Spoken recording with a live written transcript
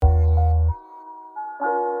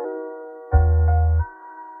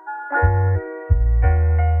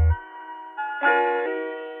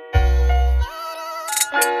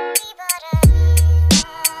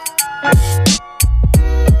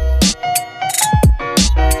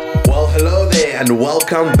and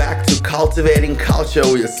welcome back to Cultivating Culture.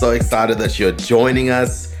 We are so excited that you're joining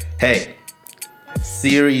us. Hey,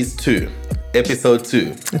 Series 2, Episode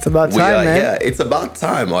 2. It's about time, man. Yeah, it's about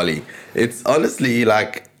time, Ollie. It's honestly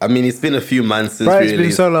it's been a few months since Right, we it's been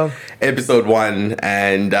released so long. Episode 1,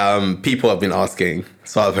 and people have been asking,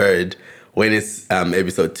 so I've heard, when is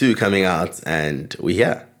Episode 2 coming out, and we're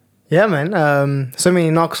here. Yeah, man. So many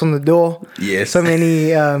knocks on the door. Yes. So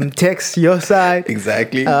many texts your side.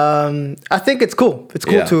 Exactly. I think it's cool.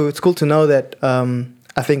 It's cool to know that.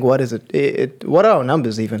 I think what is it? What are our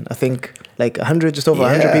numbers even? I think like 100, just over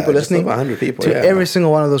 100 people listening. Just over 100 people. To every single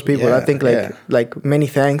one of those people. Yeah, I think like many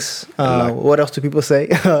thanks. What else do people say?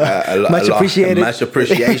 Much appreciated. Much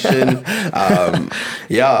appreciation.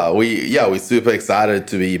 We're super excited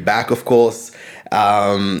to be back. Of course,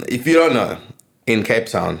 if you don't know, in Cape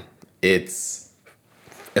Town, it's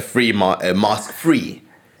a free mask-free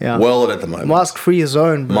world at the moment. Mask-free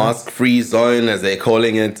zone, bro. Mask-free zone, as they're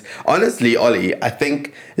calling it. Honestly, Ollie, I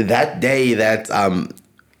think that day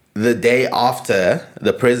the day after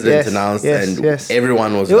the president announced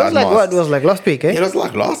everyone was without masks. It was like last week, eh? It was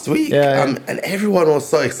like last week. Yeah. And everyone was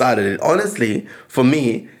so excited. And honestly, for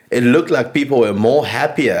me, it looked like people were more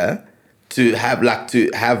happier to have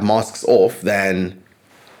masks off than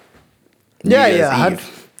New Year's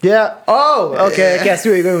Eve. Yeah. Oh, okay. I see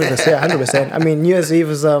where you're going with this. Yeah, 100%. I mean, New Year's Eve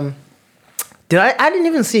was I didn't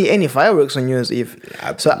even see any fireworks on New Year's Eve.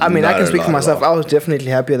 So I mean, I can speak for myself. I was definitely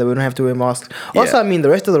happier that we don't have to wear masks. Also, I mean, the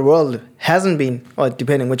rest of the world hasn't been, or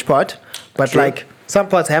depending which part, but True. like some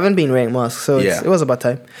parts haven't been wearing masks. So it was about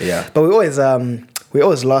time. Yeah. But we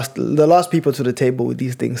always lost the last people to the table with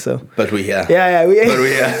these things. So. But we're here. Yeah. But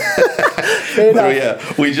we're here.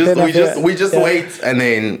 We just wait, and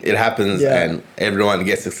then it happens, and everyone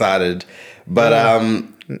gets excited. But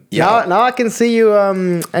now I can see you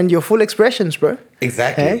and your full expressions, bro.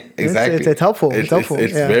 Exactly. Hey? Exactly. It's helpful. It's helpful.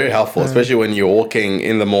 It's very helpful, especially when you're walking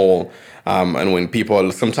in the mall, and when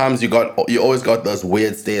people sometimes you always got those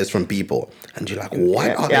weird stares from people, and you're like, what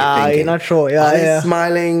are they thinking? You're not sure. Are they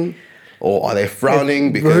smiling? Or are they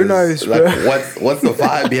frowning? Because who knows, like, bro? what's the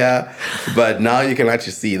vibe here? But now you can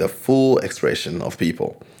actually see the full expression of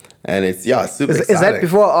people, and it's super exciting. Is that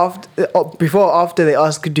before or after they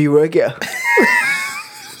ask, do you work here?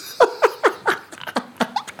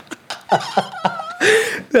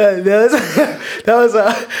 That was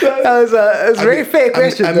a very fair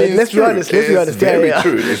question. I mean, let's be honest. It's very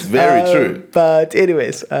true. It's very true. But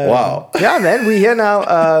anyways, wow. Yeah, man, we're here now,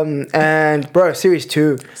 and bro, Series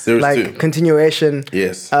 2, continuation.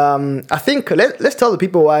 Yes. I think let's tell the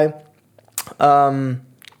people why.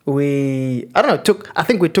 We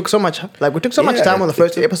took so much time on the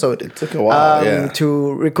first episode. It took a while,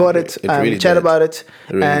 to record it, really chat did. about it,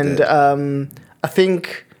 It really did. I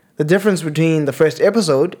think the difference between the first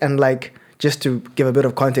episode and just to give a bit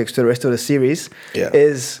of context to the rest of the series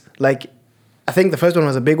is I think the first one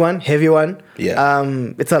was a big one, heavy one. Yeah.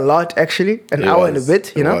 It's a lot actually, an hour and a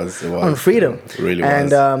bit, It was. on freedom. It really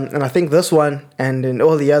was. And I think this one and then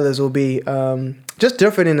all the others will be just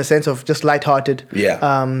different in the sense of just lighthearted.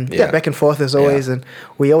 Back and forth as always, and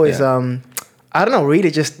we always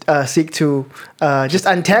really just seek to just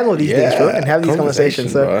untangle these things, bro, and have these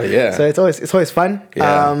conversations. So it's always fun. But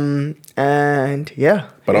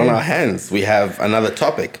on our hands, we have another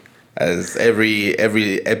topic, as every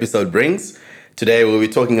episode brings. Today we'll be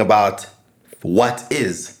talking about what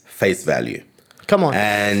is face value. Come on.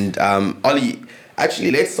 And Ollie,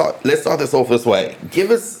 actually, let's start this off this way. Give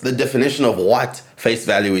us the definition of what face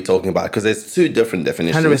value we're talking about, because there's two different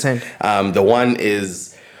definitions. 100%. The one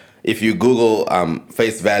is, if you Google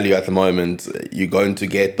face value at the moment, you're going to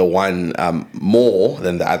get the one more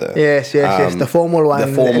than the other. Yes. The formal one.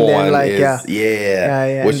 The formal one is,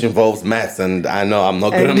 which involves maths, and I know I'm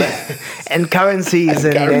not good at maths. And currencies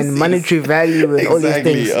and monetary value and all these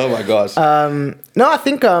things. Oh my gosh. No, I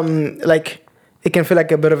think it can feel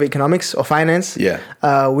like a bit of economics or finance. Yeah.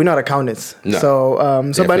 We're not accountants.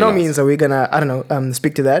 No, so by no means are we gonna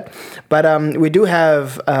speak to that. But we do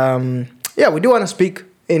have we do want to speak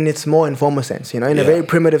in its more informal sense, in a very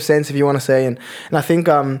primitive sense, if you want to say. And I think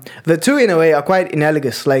the two, in a way, are quite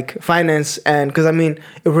analogous, like finance. And because, I mean,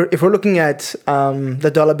 if we're looking at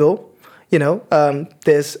the dollar bill,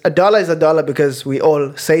 there's a dollar is a dollar because we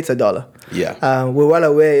all say it's a dollar. Yeah. We're well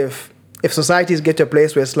aware if societies get to a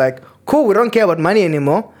place where it's like, cool, we don't care about money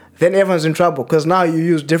anymore, then everyone's in trouble because now you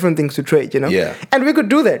use different things to trade, Yeah. And we could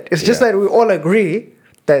do that. It's just that we all agree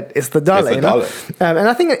that it's the dollar, dollar. And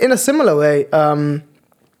I think in a similar way,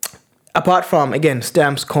 apart from, again,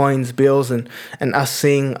 stamps, coins, bills, and us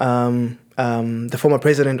seeing the former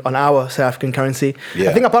president on our South African currency,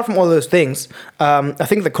 I think apart from all those things, I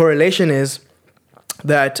think the correlation is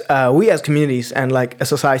that we as communities and like a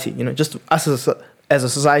society, just us as a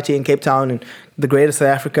society in Cape Town and the greater South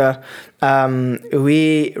Africa,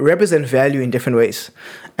 we represent value in different ways.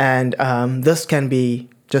 And this can be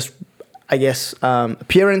just, I guess,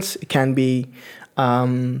 appearance. It can be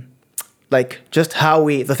like just how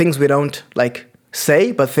the things we don't like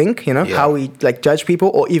say but think, how we like judge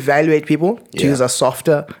people or evaluate people, to use a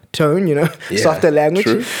softer tone, softer language.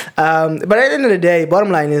 But at the end of the day,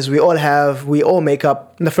 bottom line is we all make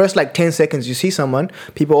up in the first like 10 seconds you see someone.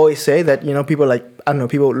 People always say that, people like, I don't know,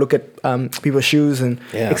 people look at people's shoes and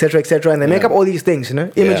et cetera, and they make up all these things,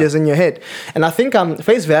 images in your head. And I think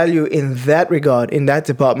face value in that regard, in that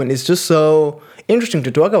department, is just so interesting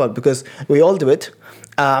to talk about because we all do it.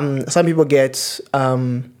 Some people get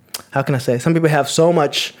how can I say? Some people have so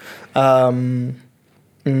much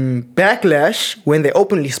backlash when they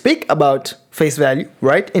openly speak about face value,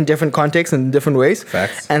 right? In different contexts and in different ways.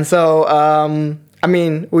 Facts. And so,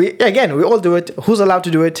 we all do it. Who's allowed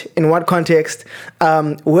to do it? In what context?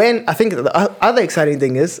 When I think the other exciting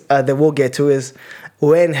thing is that we'll get to is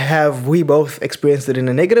when have we both experienced it in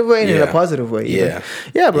a negative way and in a positive way? Yeah,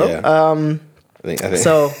 bro. Yeah. I think.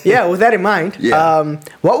 So, with that in mind,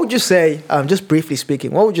 what would you say, just briefly speaking,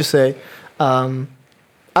 what would you say, I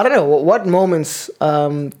don't know, what moments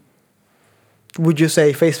would you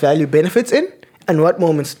say face value benefits in and what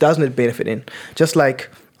moments doesn't it benefit in? Just like,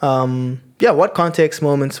 what context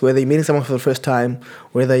moments, whether you're meeting someone for the first time,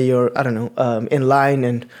 whether you're, I don't know, in line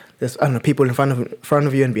and there's, I don't know, people in front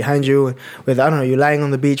of you and behind you, whether, I don't know, you're lying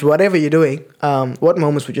on the beach, whatever you're doing, what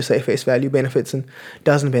moments would you say face value benefits and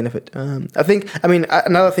doesn't benefit?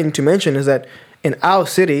 Another thing to mention is that in our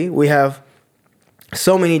city, we have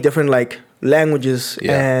so many different, like, languages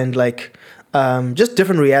and, like, just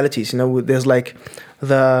different realities. There's, like,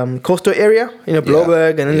 the coastal area,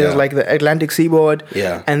 Bloberg, and then there's, like, the Atlantic seaboard.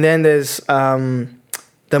 Yeah. And then there's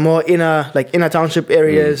the more inner township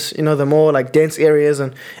areas, the more like dense areas,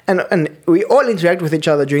 and we all interact with each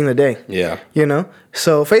other during the day. Yeah.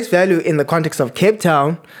 So face value in the context of Cape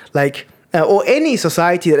Town, like or any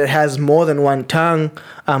society that has more than one tongue,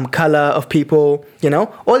 color of people,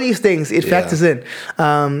 all these things it factors in.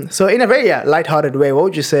 So in a very lighthearted way, what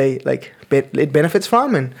would you say like it benefits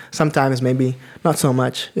from, and sometimes maybe not so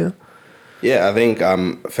much? Yeah. Yeah, I think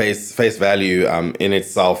face value in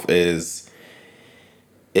itself is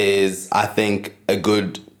I think a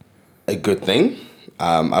good thing.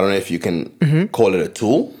 I don't know if you can call it a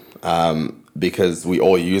tool because we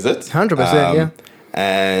all use it. 100%,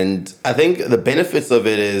 And I think the benefits of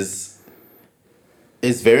it is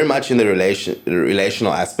very much in the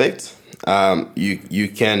relational aspect. You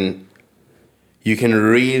can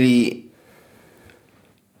really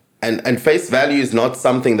and face value is not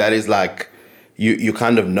something that is like you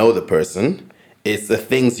kind of know the person. It's the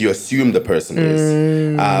things you assume the person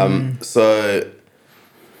is. So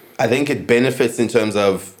I think it benefits in terms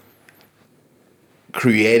of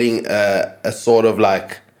creating a sort of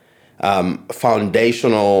like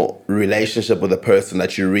foundational relationship with a person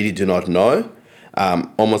that you really do not know,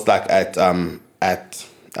 almost like at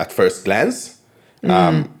first glance.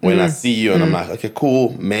 When I see you and I'm like, okay,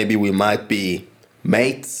 cool, maybe we might be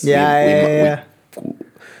mates.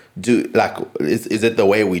 Do like is it the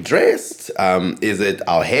way we dressed? Is it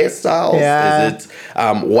our hairstyles? Is it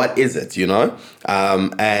what is it?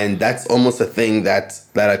 And that's almost a thing that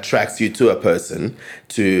attracts you to a person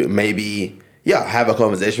to maybe have a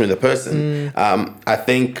conversation with a person. I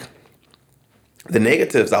think the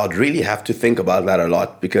negatives I would really have to think about that a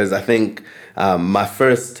lot, because I think my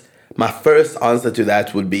first answer to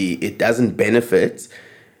that would be it doesn't benefit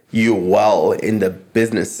you well in the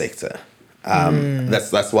business sector.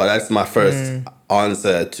 That's my first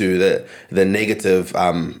answer to the negative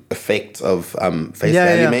effect of face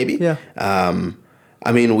value. Maybe. We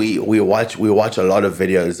watch a lot of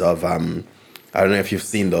videos of I don't know if you've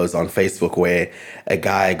seen those on Facebook where a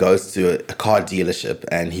guy goes to a car dealership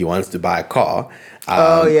and he wants to buy a car.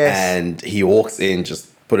 And he walks in just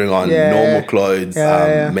putting on normal clothes,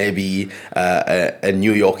 maybe a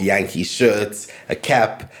New York Yankees shirt, a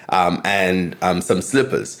cap, and some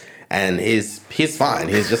slippers. And he's fine.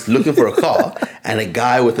 He's just looking for a car. And a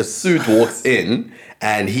guy with a suit walks in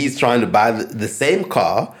and he's trying to buy the same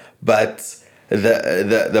car, but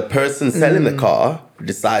the person selling the car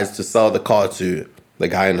decides to sell the car to the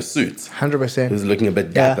guy in the suit. 100%. Who's looking a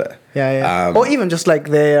bit dapper. Or even just like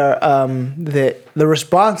their the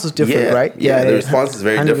response is different, right? The response is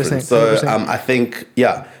very different. So I think,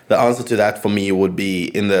 the answer to that for me would be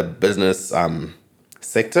in the business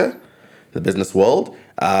sector, the business world.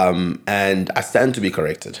 and I stand to be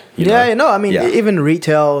corrected. Even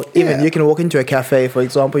retail, you can walk into a cafe, for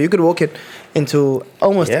example. You could walk into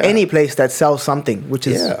almost any place that sells something, which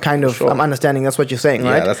is kind of, I'm understanding that's what you're saying,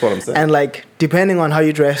 right? Yeah, that's what I'm saying. And like, depending on how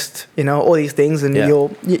you're dressed, all these things, and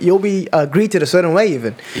you'll be greeted a certain way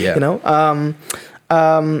even,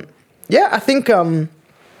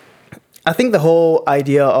 I think the whole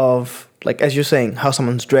idea of, like, as you're saying, how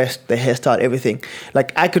someone's dressed, their hairstyle, everything.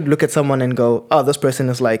 Like, I could look at someone and go, oh, this person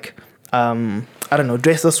is like, I don't know,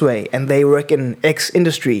 dressed this way, and they work in X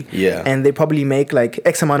industry. Yeah. And they probably make like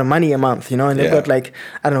X amount of money a month, and they've got like,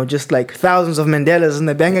 I don't know, just like thousands of Mandelas in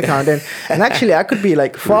their bank account. And actually, I could be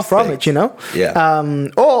like far from it,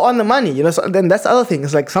 Yeah. Or on the money, so then that's the other thing.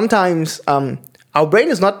 It's like sometimes, our brain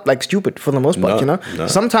is not like stupid for the most part, No.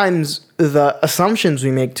 Sometimes the assumptions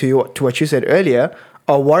we make to what you said earlier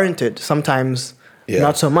are warranted. Sometimes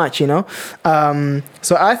not so much,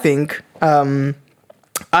 So I think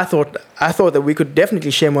I thought that we could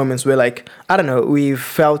definitely share moments where, like, I don't know, we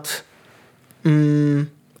felt you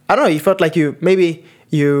felt like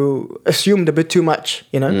you assumed a bit too much,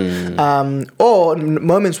 or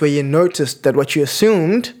moments where you noticed that what you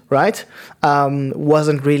assumed, right,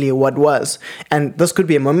 wasn't really what was. And this could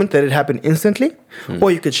be a moment that it happened instantly,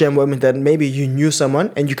 or you could share a moment that maybe you knew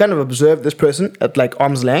someone and you kind of observed this person at like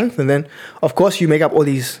arm's length, and then of course you make up all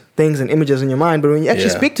these things and images in your mind, but when you actually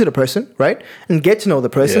speak to the person, right, and get to know the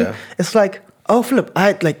person, it's like, oh, flip, I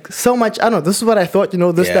had like so much, I don't know, this is what I thought,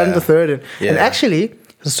 this, that, and the third, and actually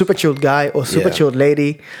a super chilled guy or super chilled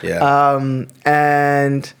lady. Yeah.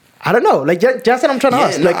 And I don't know, like just that I'm trying to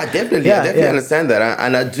ask. No, I definitely understand that.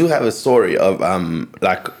 And I do have a story of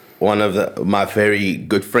like one of my very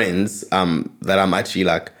good friends that I'm actually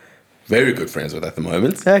like very good friends with at the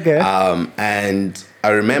moment. Okay. And I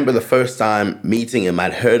remember the first time meeting him,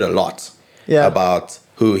 I'd heard a lot about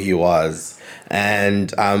who he was.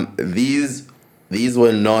 And these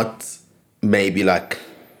were not maybe like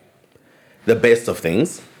the best of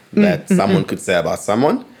things that someone could say about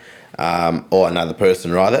someone, or another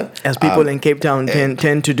person rather. As people in Cape Town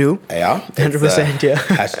tend to do. Yeah. 100%, yeah.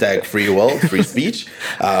 Hashtag free world, free speech.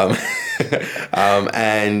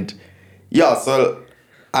 And yeah, so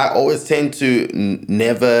I always tend to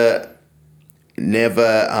never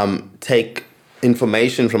take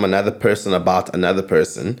information from another person about another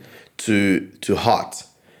person to heart.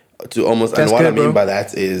 To almost, That's and what good, I mean bro. by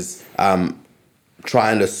that is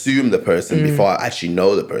try and assume the person before I actually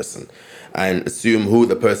know the person, and assume who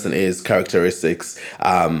the person is, characteristics,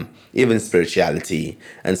 even spirituality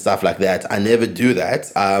and stuff like that. I never do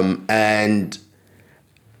that. And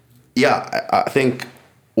yeah, I think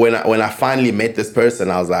when I finally met this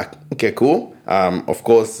person, I was like, okay, cool. Of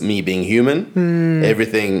course, me being human,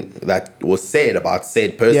 everything that was said about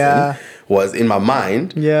said person was in my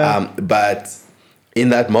mind. Yeah. But in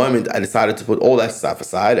that moment, I decided to put all that stuff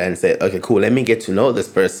aside and say, okay, cool, let me get to know this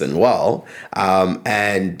person well.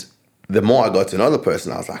 And the more I got to know the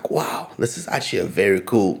person, I was like, wow, this is actually a very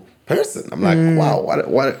cool person. I'm like, wow, what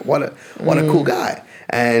a cool guy.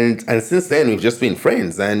 And since then, we've just been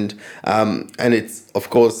friends. And it's, of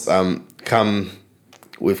course,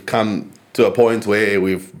 we've come to a point where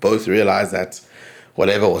we've both realized that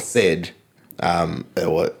whatever was said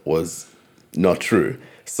was not true.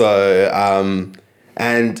 So,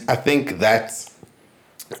 and I think that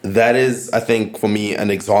is, I think, for me, an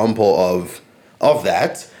example of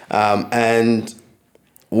that. And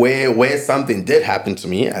where something did happen to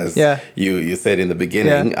me, as you said in the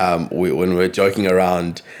beginning, when we were joking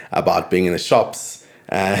around about being in the shops.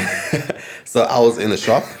 So I was in the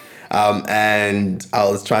shop. And I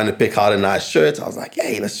was trying to pick out a nice shirt. I was like,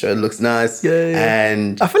 hey, this shirt looks nice.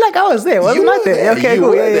 And I feel like I was there. Wasn't I there? Okay, you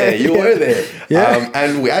cool. were there. You were there. Yeah.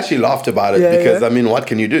 And we actually laughed about it because, I mean, what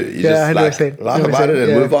can you do? You just like laugh about it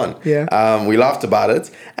and move on. Yeah. We laughed about it.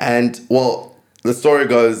 And, well, the story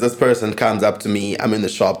goes, this person comes up to me. I'm in the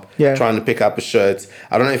shop trying to pick up a shirt.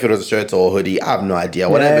 I don't know if it was a shirt or a hoodie. I have no idea.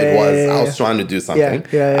 Whatever it was, I was trying to do something.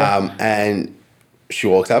 And she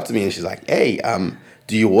walks up to me and she's like, hey,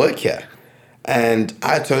 do you work here? And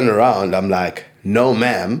I turn around, I'm like, no,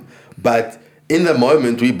 ma'am. But in the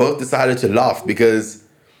moment, we both decided to laugh because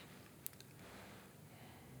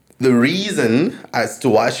the reason as to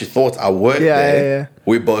why she thought I worked there,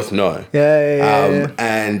 we both know.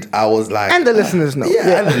 And I was like... And the listeners know.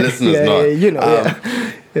 And the listeners know. You know,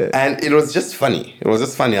 And it was just funny. I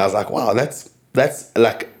was like, wow, that's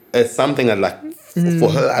like, it's something that like,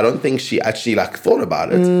 for her, I don't think she actually like thought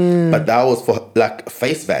about it, but that was for like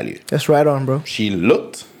face value. That's right on, bro. She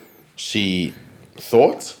looked, she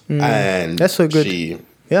thought, and that's so good. She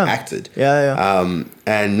acted.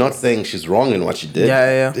 And not saying she's wrong in what she did.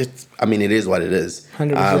 I mean, it is what it is.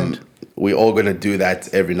 100%. We're all going to do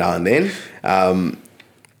that every now and then.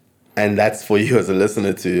 And that's for you as a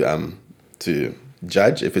listener to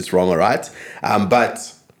judge if it's wrong or right.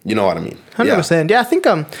 But you know what I mean. 100%. Yeah, I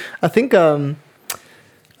think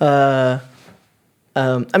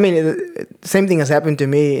I mean, same thing has happened to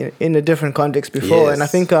me in a different context before. And I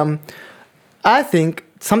think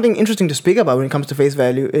something interesting to speak about when it comes to face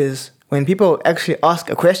value is when people actually ask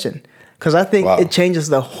a question. Because I think it changes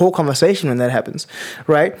the whole conversation when that happens,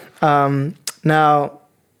 right? Now,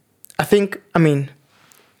 I mean,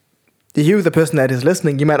 you, the person that is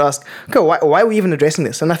listening, you might ask, okay, why are we even addressing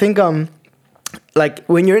this? And I think, like,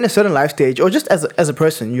 when you're in a certain life stage, or just as a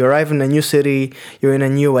person, you arrive in a new city, you're in a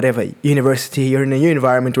new whatever university, you're in a new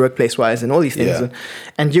environment, workplace wise, and all these things,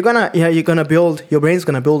 and you're gonna build, your brain's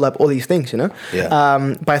gonna build up all these things,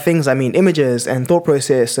 by things, I mean, images and thought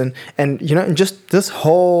process, and and just this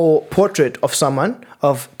whole portrait of someone,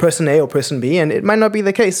 of person A or person B, and it might not be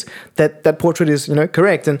the case that that portrait is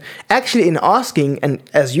correct. And actually, in asking, and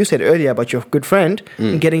as you said earlier about your good friend,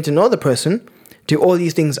 getting to know the person, do all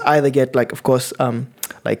these things either get, like, of course,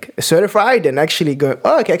 like certified and actually go,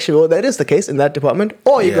 oh, okay, actually, well, that is the case in that department,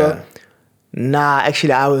 or you go, nah,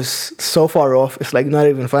 actually, I was so far off, it's like not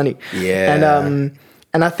even funny. And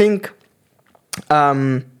I think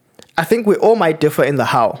we all might differ in the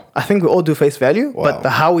how. I think we all do face value, but the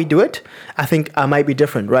how we do it, I think might be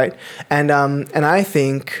different, right? And I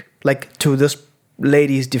think, like, to this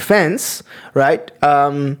lady's defense, right?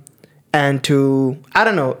 And to, I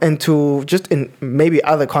don't know, and to just in maybe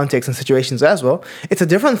other contexts and situations as well, it's a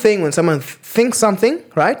different thing when someone thinks something,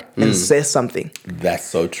 right, and says something. That's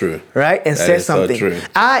so true. Right, and says something. So true.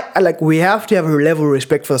 We have to have a level of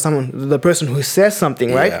respect for the person who says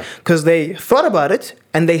something, right? Because they thought about it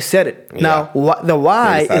and they said it. Now, the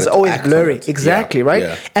why is always blurry. Exactly, right?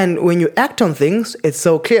 Yeah. And when you act on things, it's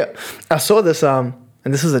so clear. I saw this, and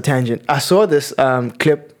this is a tangent. I saw this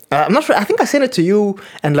clip. I'm not sure. I think I sent it to you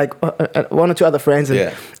and like one or two other friends.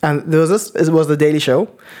 And there was this. It was the Daily Show,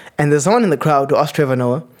 and there's someone in the crowd who asked Trevor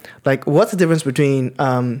Noah, like, what's the difference between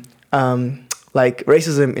like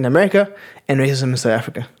racism in America and racism in South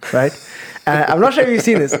Africa, right? I'm not sure if you've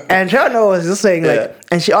seen this. And Trevor Noah was just saying like,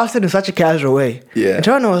 and she asked it in such a casual way. And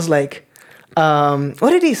Trevor Noah was like, what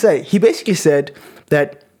did he say? He basically said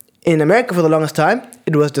that in America for the longest time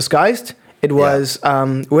it was disguised. It was,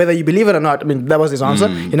 whether you believe it or not, I mean, that was his answer.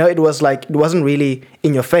 It was like, it wasn't really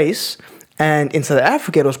in your face. And in South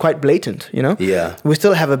Africa, it was quite blatant, We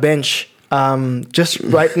still have a bench just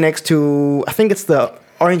right next to, I think it's the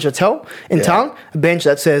Orange Hotel in town, a bench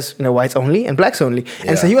that says, whites only and blacks only.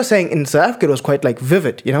 And so he was saying in South Africa, it was quite like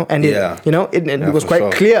vivid, and it was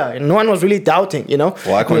quite clear. And no one was really doubting,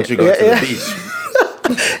 Why can't you go to the beach?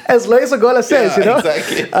 As Loisa Gola says,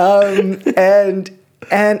 Exactly.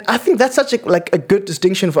 And I think that's such a good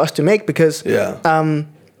distinction for us to make because,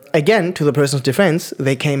 again, to the person's defense,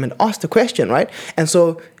 they came and asked the question, right? And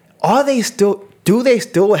so, do they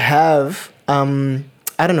still have,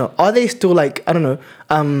 are they still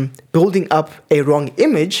building up a wrong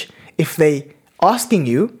image if they asking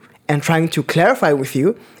you and trying to clarify with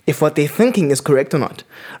you if what they're thinking is correct or not,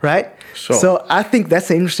 right? Sure. So I think that's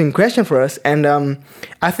an interesting question for us. And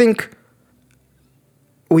I think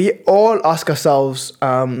we all ask ourselves,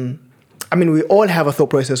 we all have a thought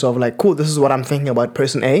process of like, cool, this is what I'm thinking about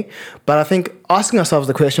person A. But I think asking ourselves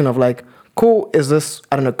the question of like, cool, is this,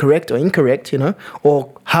 correct or incorrect,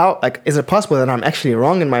 Or how, is it possible that I'm actually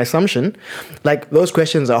wrong in my assumption? Like, those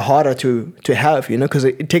questions are harder to have, because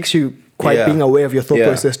it takes you quite being aware of your thought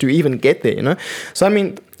process to even get there, So, I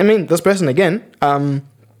mean, this person again,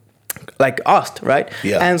 asked, right?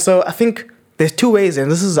 Yeah. And so I think there's two ways, and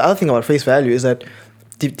this is the other thing about face value, is that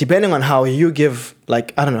depending on how you give,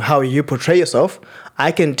 how you portray yourself,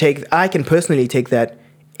 I can personally take that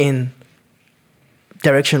in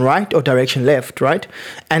direction right or direction left, right?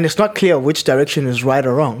 And it's not clear which direction is right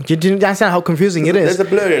or wrong. Do you understand how confusing it is? There's a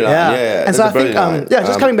blurry line. Yeah. And so I think,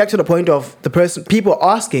 just coming back to the point of people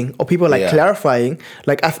asking or people clarifying,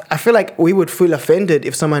 I feel like we would feel offended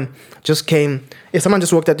if someone just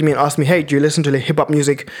walked up to me and asked me, hey, do you listen to hip hop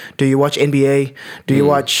music? Do you watch NBA? Do you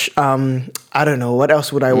watch, I don't know, what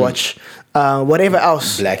else would I watch? Whatever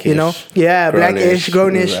else, Blackish, Blackish,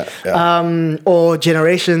 Grownish, or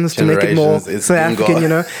Generations to make it more South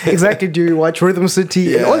African, exactly. Do you watch Rhythm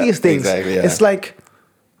City and all these things? Exactly, It's like,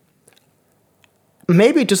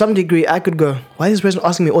 maybe to some degree I could go, why is this person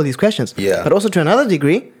asking me all these questions? Yeah. But also to another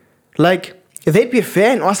degree, like, they'd be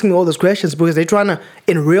fair in asking me all those questions because they're trying to,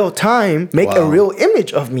 in real time, make a real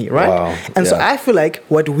image of me, right? Wow. And so I feel like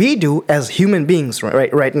what we do as human beings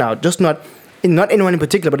right now, just not anyone in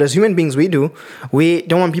particular, but as human beings, we don't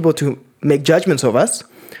want people to make judgments of us.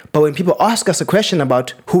 But when people ask us a question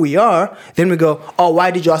about who we are, then we go, oh,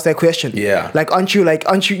 why did you ask that question? Yeah. Like, aren't you, then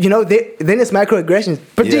it's microaggressions.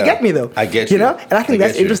 But do you get me, though? I get you. You know? And I think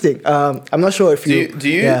that's interesting. I'm not sure if you... Do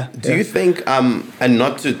you think, and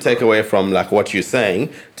not to take away from, like, what you're saying,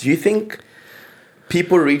 do you think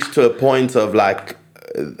people reach to a point of, like,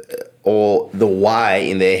 or the why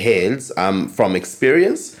in their heads from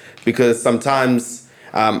experience? Because sometimes,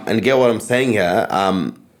 and get what I'm saying here,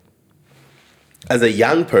 as a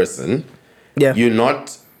young person, you're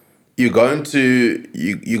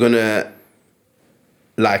gonna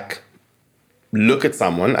like look at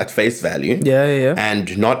someone at face value,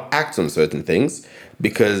 and not act on certain things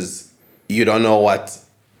because you don't know what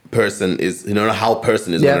person is, you don't know how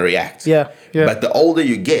person is gonna react. But the older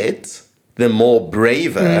you get, the more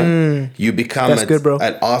braver you become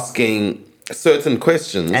at asking certain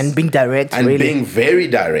questions and being direct, and being very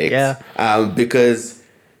direct, because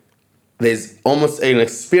there's almost an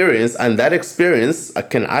experience, and that experience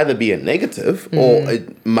can either be a negative or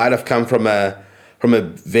it might have come from a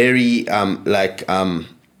very and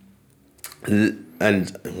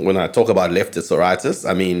when I talk about leftists or rightists,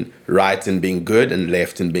 I mean right in being good and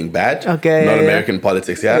left in being bad. Okay, not American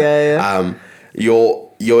politics.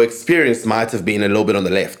 Your experience might have been a little bit on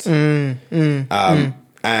the left,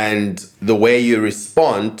 and the way you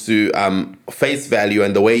respond to face value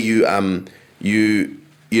and the way you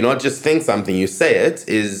not just think something, you say it,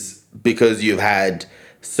 is because you've had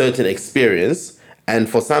certain experience. And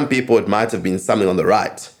for some people, it might have been something on the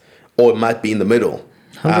right, or it might be in the middle.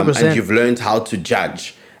 And you've learned how to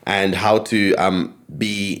judge and how to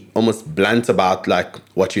be almost blunt about like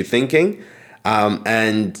what you're thinking.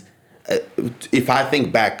 And if I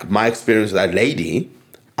think back, my experience with that lady,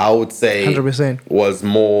 I would say 100% was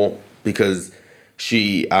more because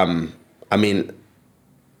she,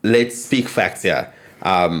 let's speak facts here.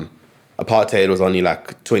 Apartheid was only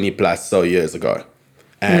like 20 plus so years ago,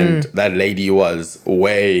 and that lady was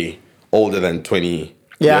way older than 20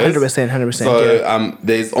 years. 100%. So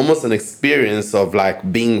there's almost an experience of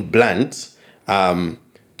like being blunt to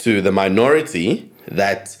the minority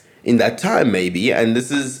that in that time maybe, and this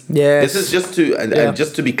is just to and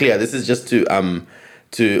just to be clear, this is just to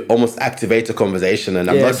almost activate a conversation, and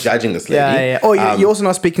I'm not judging this lady. Oh, you're also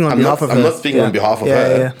not speaking on behalf of her. I'm not speaking on behalf of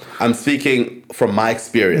her. I'm speaking from my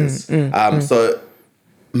experience. So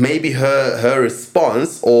maybe her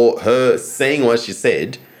response or her saying what she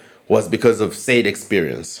said was because of said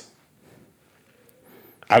experience.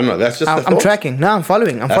 I don't know. That's just I'm tracking. No, I'm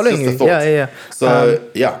following. I'm following you. Yeah. So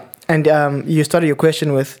And you started your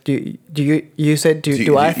question with do you said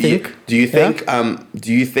do I think? Do you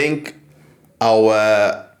think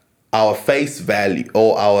our face value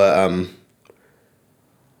or our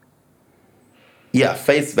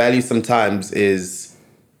face value sometimes is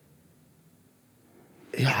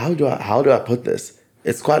how do I put this?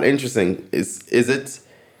 It's quite interesting. Is it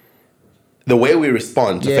the way we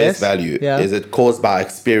respond to face value? Is it caused by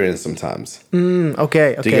experience sometimes?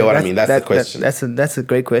 Okay. Do you get what I mean? That's the question. That's a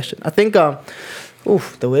great question. I think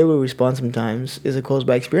the way we respond sometimes is it caused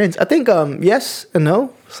by experience. I think yes and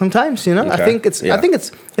no sometimes. You know, okay. I think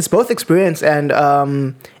it's both experience and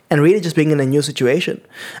really just being in a new situation.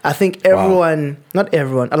 I think not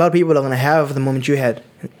everyone, a lot of people are gonna have the moment you had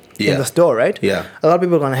in the store, right? Yeah. A lot of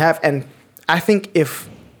people are gonna have, and I think if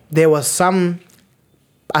there was some,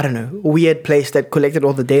 I don't know, weird place that collected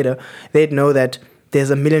all the data, they'd know that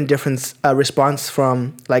there's a million different response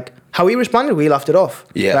from like how we responded, we laughed it off.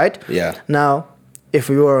 Yeah. Right? Yeah. Now, if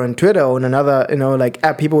we were on Twitter or on another, like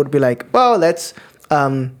app, people would be like, well, that's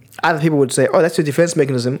other people would say, oh, that's your defense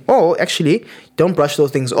mechanism. Or actually, don't brush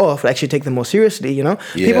those things off. Actually take them more seriously, Yeah.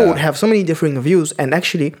 People would have so many differing views, and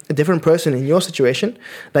actually a different person in your situation.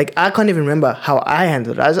 Like, I can't even remember how I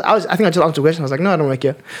handled it. I think I just answered the question. I was like, no, I don't like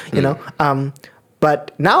you,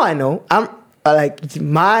 But now I know. I'm like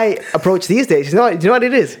my approach these days. Do you know what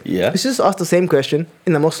it is? Yeah. It's just ask the same question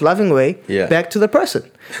in the most loving way back to the person.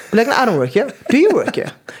 Like, no, I don't work here. Do you work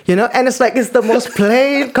here? And it's like it's the most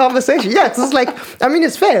plain conversation. Yeah, it's like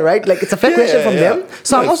it's fair, right? Like it's a fair question from them.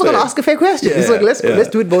 So I'm also gonna ask a fair question. It's like let's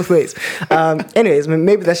do it both ways. Anyways,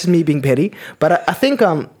 maybe that's just me being petty, but I think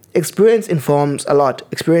experience informs a lot.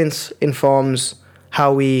 Experience informs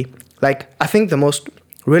how we like. I think the most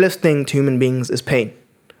realest thing to human beings is pain.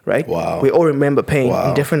 right? Wow. We all remember pain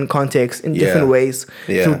in different contexts, in different ways,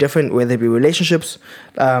 through different, whether it be relationships,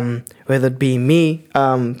 whether it be me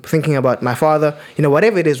thinking about my father,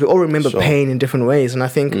 whatever it is, we all remember pain in different ways. And I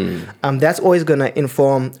think that's always going to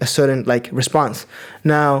inform a certain like response.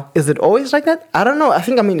 Now, is it always like that? I don't know. I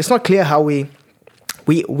think, it's not clear how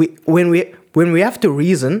when we have to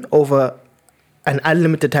reason over an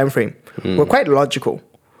unlimited time frame, we're quite logical.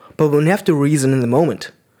 But when we have to reason in the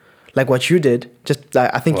moment, like what you did, just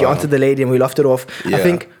I think you answered the lady and we laughed it off. Yeah. I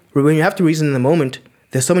think when you have to reason in the moment,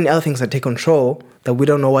 there's so many other things that take control that we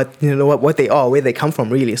don't know what they are, where they come from,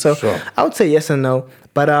 really. So I would say yes and no.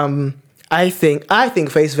 But I think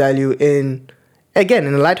face value in a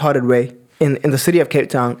lighthearted way in the city of Cape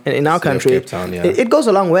Town and in our country, it goes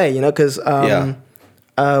a long way, because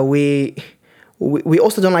we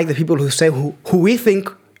also don't like the people who say who we think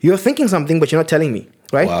you're thinking something but you're not telling me.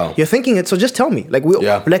 Right? Wow. You're thinking it, so just tell me. Like we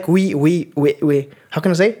how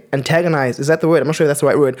can I say? Antagonize. Is that the word? I'm not sure if that's the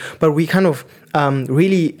right word. But we kind of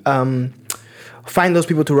really find those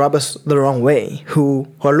people to rub us the wrong way, who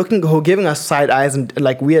are giving us side eyes and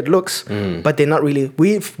like weird looks, but they're not really.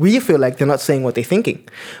 We feel like they're not saying what they're thinking.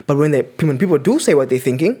 But when people do say what they're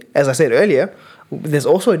thinking, as I said earlier, there's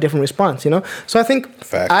also a different response. So I think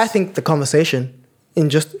the conversation, in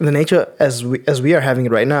just the nature as we are having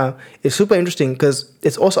it right now, is super interesting because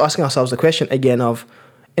it's also asking ourselves the question again of,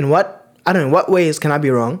 in what ways can I be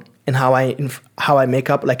wrong in how I make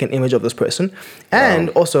up like an image of this person, and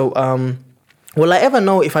also will I ever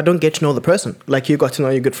know if I don't get to know the person like you got to know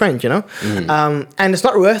your good friend, and it's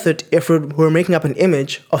not worth it if we're making up an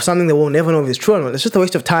image of something that we'll never know if it's true or not. It's just a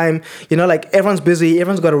waste of time, like everyone's busy,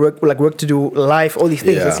 everyone's got to work to do, life, all these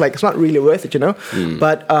things. It's like it's not really worth it,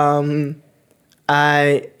 but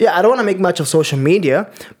I don't want to make much of social media,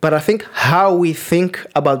 but I think how we think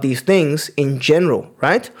about these things in general,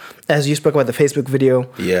 right? As you spoke about the Facebook video,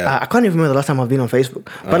 I can't even remember the last time I've been on Facebook.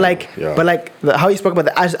 But how you spoke about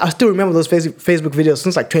that, I still remember those Facebook videos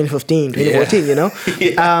since like 2015,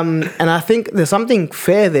 2014, and I think there's something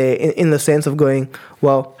fair there in the sense of going,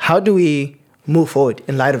 well, how do we move forward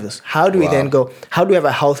in light of this? How do we then go, how do we have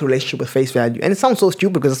a healthy relationship with face value? And it sounds so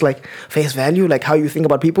stupid because it's like face value, like how you think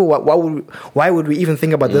about people. Why would we even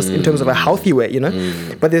think about this in terms of a healthy way,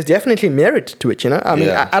 But there's definitely merit to it, I mean,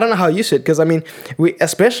 I don't know how you see it, because I mean,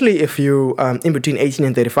 especially if you in between 18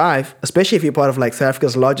 and 35, especially if you're part of like South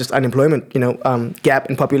Africa's largest unemployment, gap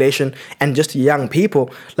in population and just young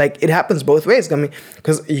people, like it happens both ways. I mean,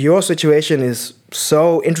 because your situation is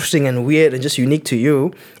so interesting and weird and just unique to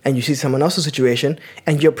you, and you see someone else's situation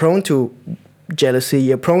and you're prone to jealousy,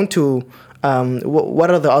 you're prone to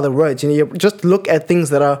what are the other words, you just look at things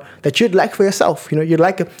that you'd like for yourself,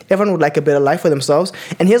 everyone would like a better life for themselves.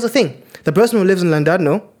 And here's the thing, the person who lives in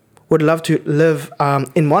Llandudno would love to live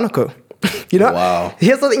in Monaco. Wow.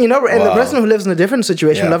 Here's the thing, and the person who lives in a different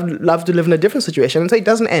situation love to live in a different situation, and so it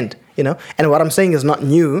doesn't end, And what I'm saying is not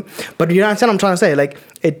new, but you understand what I'm trying to say. Like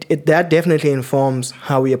it that definitely informs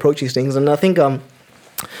how we approach these things, and I think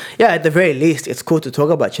at the very least, it's cool to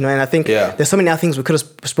talk about, And I think there's so many other things we could have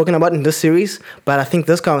spoken about in this series, but I think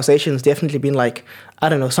this conversation has definitely been like, I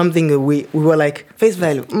don't know, something that we were like, face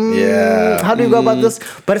value. How do we go about this?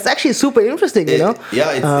 But it's actually super interesting,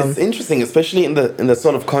 It's interesting, especially in the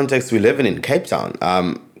sort of context we live in Cape Town.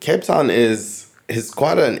 Cape Town is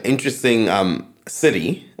quite an interesting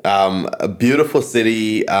city, a beautiful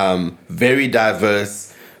city, very diverse,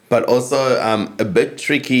 but also a bit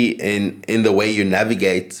tricky in the way you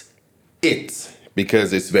navigate it,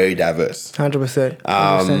 because it's very diverse.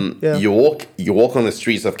 100%. You walk on the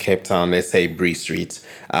streets of Cape Town, let's say Bree Street.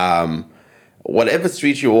 Whatever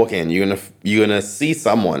street you walk in, you're gonna see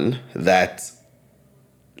someone that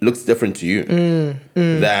looks different to you.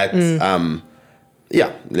 Let's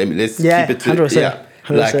keep it to 100%.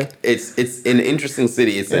 Like it's an interesting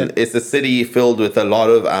city. It's a city filled with a lot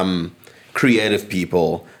of creative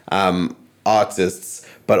people, artists,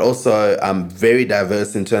 but also very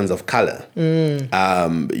diverse in terms of color.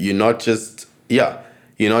 You're not just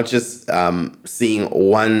seeing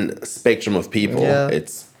one spectrum of people.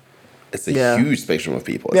 It's a huge spectrum of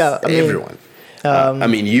people. It's everyone. I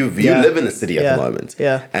mean, you live in the city at the moment,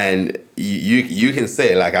 and you can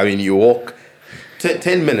say, like, I mean, you walk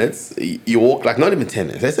 10 minutes. You walk like not even 10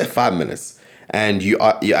 minutes. Let's say 5 minutes, and you're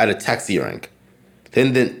at a taxi rank.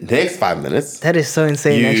 Then the next 5 minutes... That is so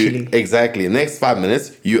insane, actually. Exactly. The next 5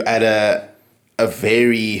 minutes, you're at a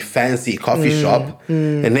very fancy coffee shop.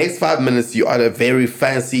 The next 5 minutes, you're at a very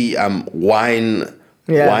fancy wine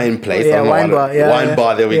place. Wine bar. Wine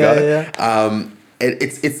bar, there we go.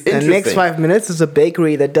 It's interesting. The next 5 minutes is a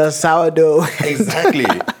bakery that does sourdough. Exactly.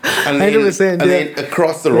 And 100%, then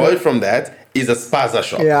across the road from that is a spaza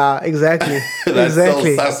shop. Yeah, exactly. That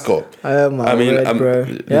sells Sasco. Oh my word, bro.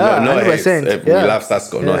 Yeah, no 100%. hate. We love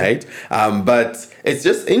Sasco, no hate. But it's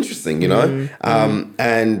just interesting, you know.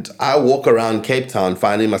 And I walk around Cape Town,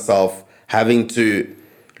 finding myself having to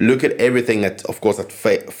look at everything at, of course, at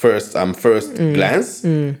first glance,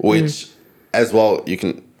 which as well you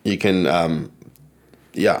can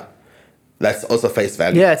that's also face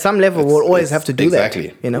value. Yeah, at some level we'll always have to do exactly.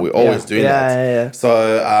 that. You know, we're always doing that. Yeah.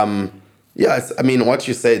 So I mean, what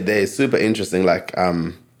you said there is super interesting. Like,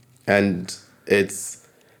 and it's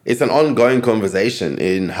an ongoing conversation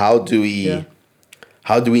in how do we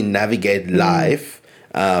navigate life.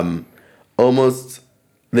 Almost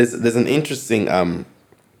there's an interesting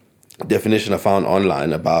definition I found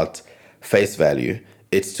online about face value.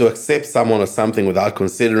 It's to accept someone or something without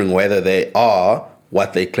considering whether they are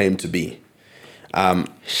what they claim to be.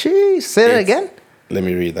 Say it again. Let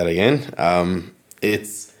me read that again.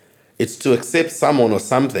 It's to accept someone or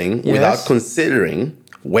something without considering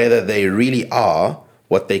whether they really are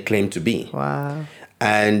what they claim to be. Wow.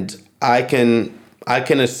 And I can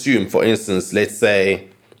assume, for instance, let's say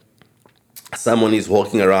someone is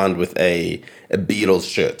walking around with a Beatles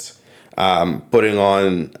shirt, putting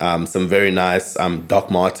on some very nice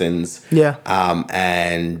Doc Martens. Yeah.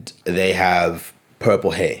 And they have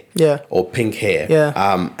purple hair. Yeah. Or pink hair.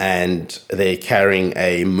 Yeah. And they're carrying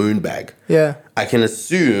a moon bag. Yeah. I can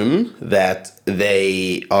assume that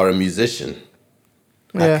they are a musician.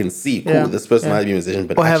 I can see, cool, this person might be a musician,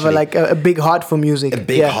 but or actually have a big heart for music. A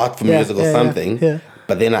big heart for music or something. Yeah.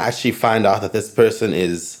 But then I actually find out that this person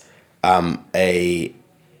is an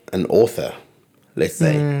author, let's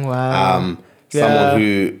say. Wow. Someone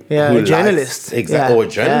who a journalist. Exactly. Or a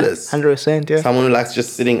journalist. 100%, yeah. Someone who likes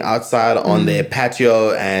just sitting outside on their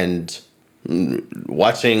patio and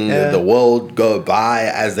watching the world go by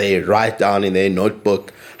as they write down in their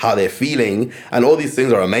notebook how they're feeling, and all these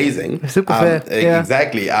things are amazing. Super fair.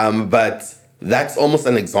 Exactly. But that's almost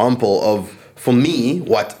an example of, for me,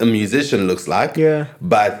 what a musician looks like. Yeah.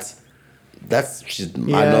 But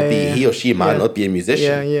he or she might not be a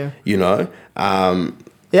musician. Yeah. You know.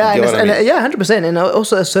 Yeah, and 100%, and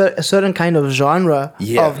also a certain kind of genre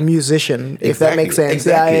of musician, if that makes sense.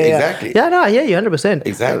 Exactly. Yeah, no, I hear you 100%.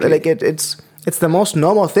 Exactly. Like it's the most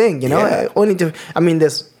normal thing, you know. We've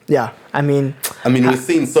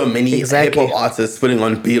seen so many hip-hop artists putting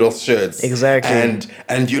on Beatles shirts. Exactly.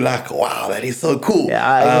 And you're like, wow, that is so cool.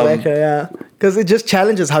 Yeah, exactly. Because it just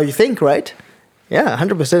challenges how you think, right? Yeah,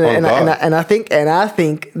 100%. And I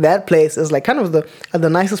think that place is like kind of the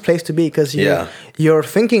nicest place to be, because you're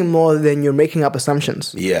thinking more than you're making up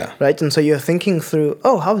assumptions. Yeah. Right? And so you're thinking through,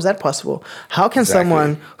 how is that possible? How can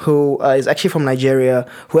someone who is actually from Nigeria,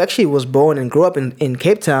 who actually was born and grew up in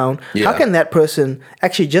Cape Town, how can that person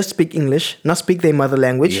actually just speak English, not speak their mother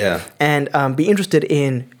language, and be interested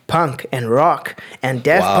in punk and rock and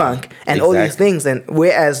Daft Punk and all these things? And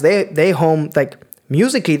whereas they home, like,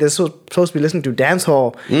 musically, they're supposed to be listening to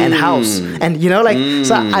dancehall and house, and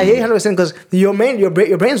so I hear 100% because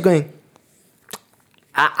your brain's going,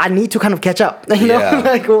 I need to kind of catch up,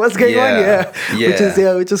 like what's going on here,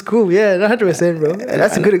 which is cool, 100%, bro.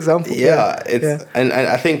 That's a good example. And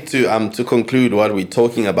I think to conclude what we're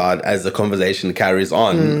talking about as the conversation carries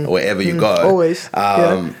on wherever you go, always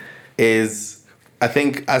is, I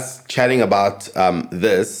think us chatting about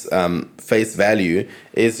this face value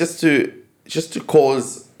is just to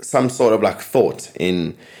cause some sort of like thought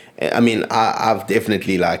in. I mean, I've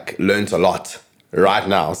definitely like learned a lot right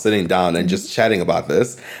now sitting down and just chatting about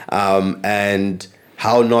this, and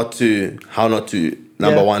how not to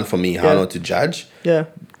number one for me, how not to judge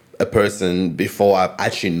a person before I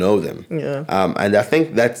actually know them. And I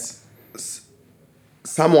think that's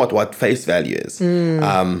somewhat what face value is.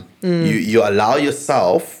 You allow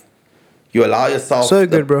yourself so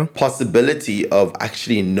good, bro, possibility of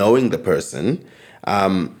actually knowing the person.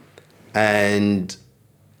 And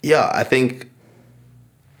I think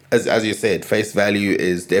as you said, face value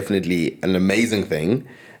is definitely an amazing thing.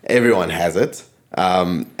 Everyone has it.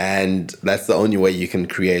 And that's the only way you can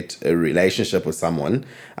create a relationship with someone.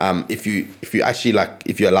 If you actually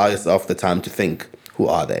if you allow yourself the time to think, who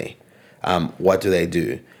are they? What do they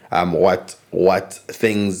do? What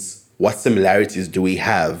similarities do we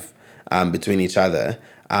have between each other,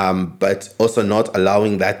 but also not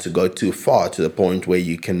allowing that to go too far to the point where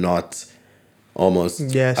you cannot almost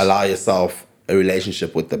allow yourself a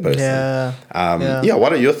relationship with the person.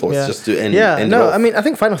 What are your thoughts just to end it off? I mean, I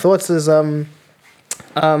think final thoughts is I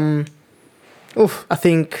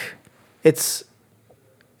think it's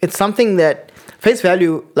something that face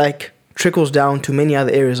value like trickles down to many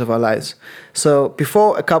other areas of our lives. So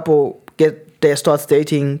before a couple they starts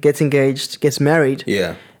dating, gets engaged, gets married.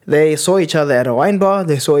 Yeah. They saw each other at a wine bar.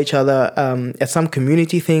 They saw each other at some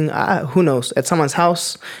community thing. Who knows? At someone's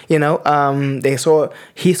house. You know.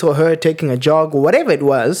 He saw her taking a jog, whatever it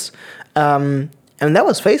was. And that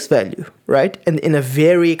was face value, right? And in a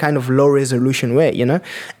very kind of low resolution way, you know.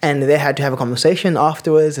 And they had to have a conversation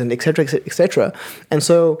afterwards, and etc. etc. And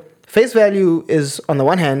so face value is, on the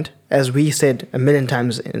one hand, as we said a million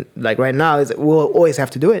times, like right now, is we'll always have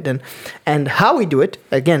to do it, and how we do it,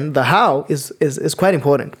 again, the how is quite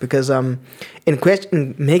important, because in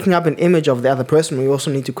making up an image of the other person, we also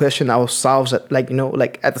need to question ourselves at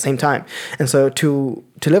the same time. And so to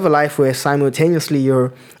live a life where simultaneously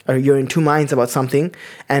you're in two minds about something,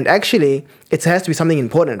 and actually it has to be something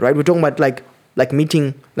important, right? We're talking about like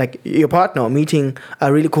meeting like your partner, or meeting a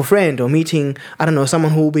really cool friend, or meeting, I don't know,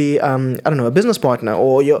 someone who will be a business partner,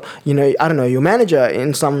 or your manager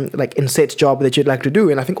in some in set job that you'd like to do.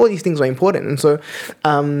 And I think all these things are important. And so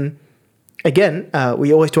again,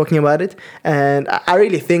 we're always talking about it, and I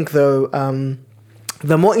really think though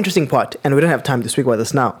the more interesting part, and we don't have time to speak about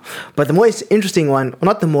this now, but the more interesting one,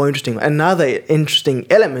 not the more interesting one, another interesting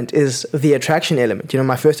element is the attraction element. You know,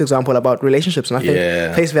 my first example about relationships, and I think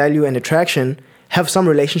face value and attraction have some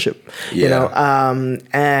relationship, you know,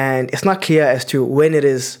 and it's not clear as to when it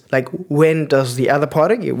is, when does the other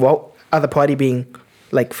party being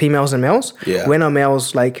like females and males, when are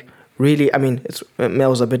males really, I mean, it's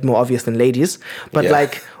males are a bit more obvious than ladies, but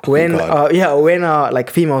when are like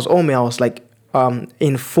females or males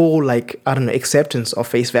in full acceptance of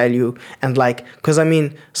face value, and because I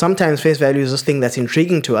mean sometimes face value is this thing that's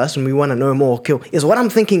intriguing to us and we want to know more. Okay, is what I'm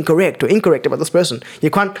thinking correct or incorrect about this person? You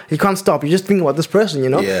can't stop. You just think about this person, you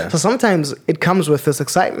know. So sometimes it comes with this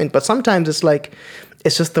excitement, but sometimes it's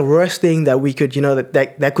just the worst thing that we could, you know,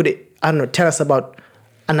 that could, I don't know, tell us about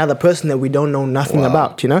another person that we don't know nothing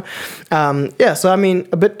about, you know. So I mean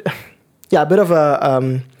a bit of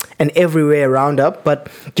a an everywhere roundup, but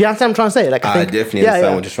do you understand what I'm trying to say? I think, definitely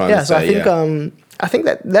understand what you're trying to say. So I think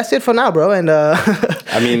that's it for now, bro. And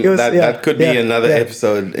I mean, that could be another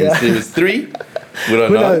episode in series 3. We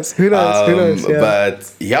don't know. Who knows? But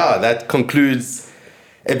that concludes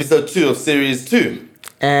episode 2 of series 2.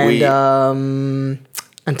 And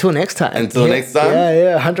until next time. Next time.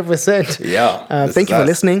 100%. Thank you for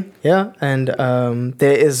listening. And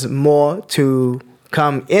there is more to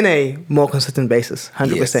come in a more consistent basis.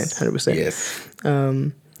 100%. Yes.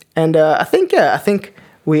 And I think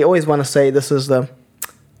we always want to say this is the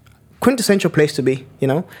quintessential place to be. You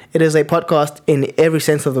know, it is a podcast in every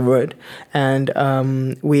sense of the word, and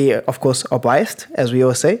we of course are biased, as we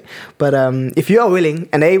always say. But if you are willing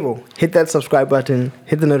and able, hit that subscribe button,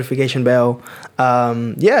 hit the notification bell.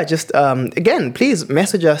 Again, please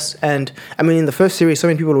message us. And I mean, in the first series, so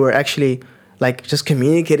many people were actually just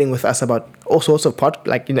communicating with us about all sorts of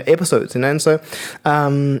episodes, you know. And so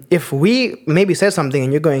if we maybe said something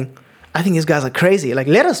and you're going, I think these guys are crazy,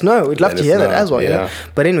 let us know. We'd love to hear that as well. Yeah.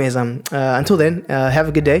 But anyways, until then, have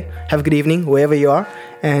a good day, have a good evening, wherever you are.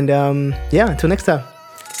 And until next time.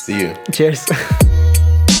 See you. Cheers.